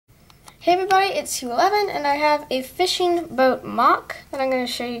Hey everybody, it's Hugh11 and I have a fishing boat mock that I'm going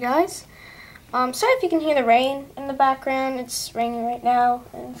to show you guys. Sorry if you can hear the rain in the background. It's raining right now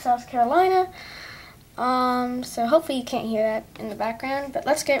in South Carolina. So hopefully you can't hear that in the background, but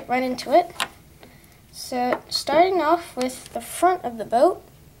let's get right into it. So starting off with the front of the boat,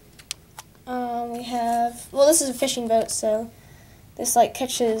 we have, well, this is a fishing boat, so this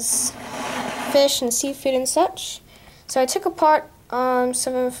catches fish and seafood and such. So I took apart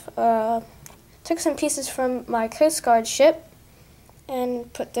took some pieces from my Coast Guard ship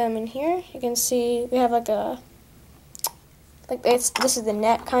and put them in here. You can see we have this is the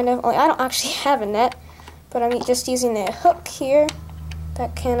net kind of. Only I don't actually have a net, but I'm just using a hook here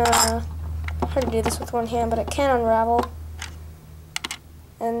that can hard to do this with one hand, but it can unravel,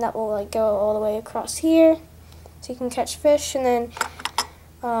 and that will go all the way across here, so you can catch fish. And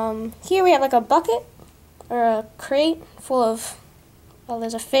then here we have a bucket or a crate full of. Well,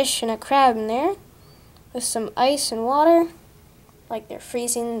 there's a fish and a crab in there with some ice and water, like they're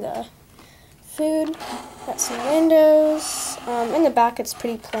freezing the food. Got some windows. In the back it's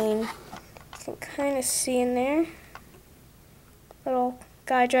pretty plain. You can kind of see in there. Little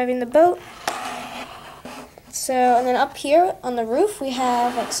guy driving the boat. So, and then up here on the roof we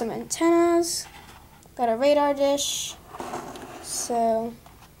have some antennas. Got a radar dish. So,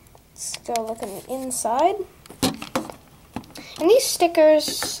 let's go look on the inside. And these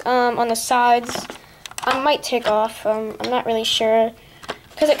stickers on the sides, I might take off. I'm not really sure,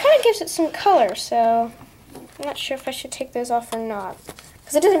 because it kind of gives it some color, so I'm not sure if I should take those off or not,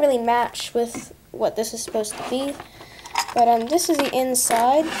 because it doesn't really match with what this is supposed to be. But this is the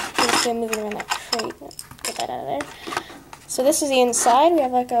inside. I'm just going to move it around that crate. Get that out of there. So this is the inside. We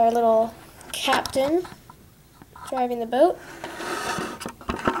have our little captain driving the boat.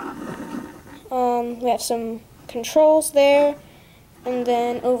 We have some controls there. And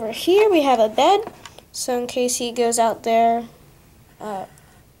then over here we have a bed, so in case he goes out there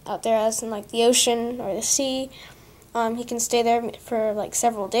as in the ocean or the sea, he can stay there for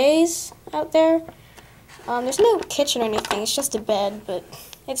several days out there. There's no kitchen or anything, it's just a bed, but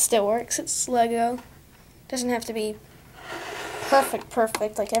it still works. It's Lego. Doesn't have to be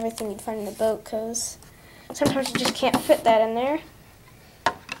perfect like everything you'd find in the boat, because sometimes you just can't fit that in there.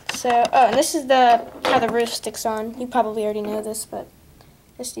 So, and this is how the roof sticks on. You probably already know this, but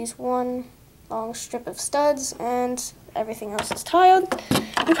just use one long strip of studs and everything else is tiled.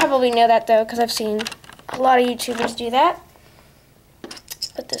 You probably know that though, because I've seen a lot of YouTubers do that.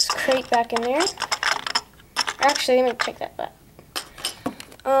 Put this crate back in there. Actually, let me take that back.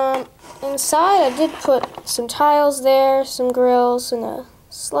 Inside I did put some tiles there, some grills, and a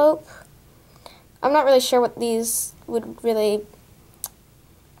slope. I'm not really sure what these would really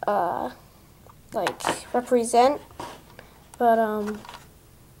represent, but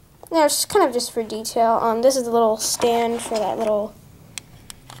yeah, it's kind of just for detail. This is the little stand for that little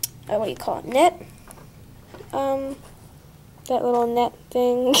what do you call it, net? That little net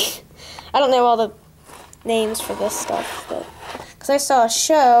thing. I don't know all the names for this stuff, but because I saw a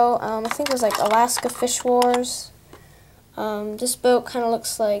show, I think it was Alaska Fish Wars. This boat kind of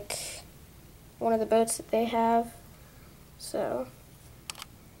looks like one of the boats that they have, so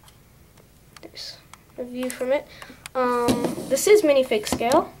there's a view from it. This is minifig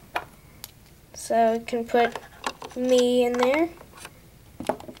scale, so you can put me in there.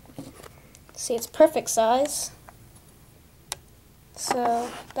 See, it's perfect size. So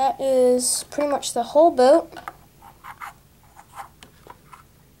that is pretty much the whole boat.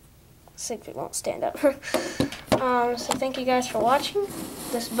 Let's see if it won't stand up. So thank you guys for watching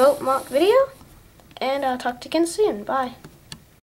this boat mock video, and I'll talk to you again soon. Bye.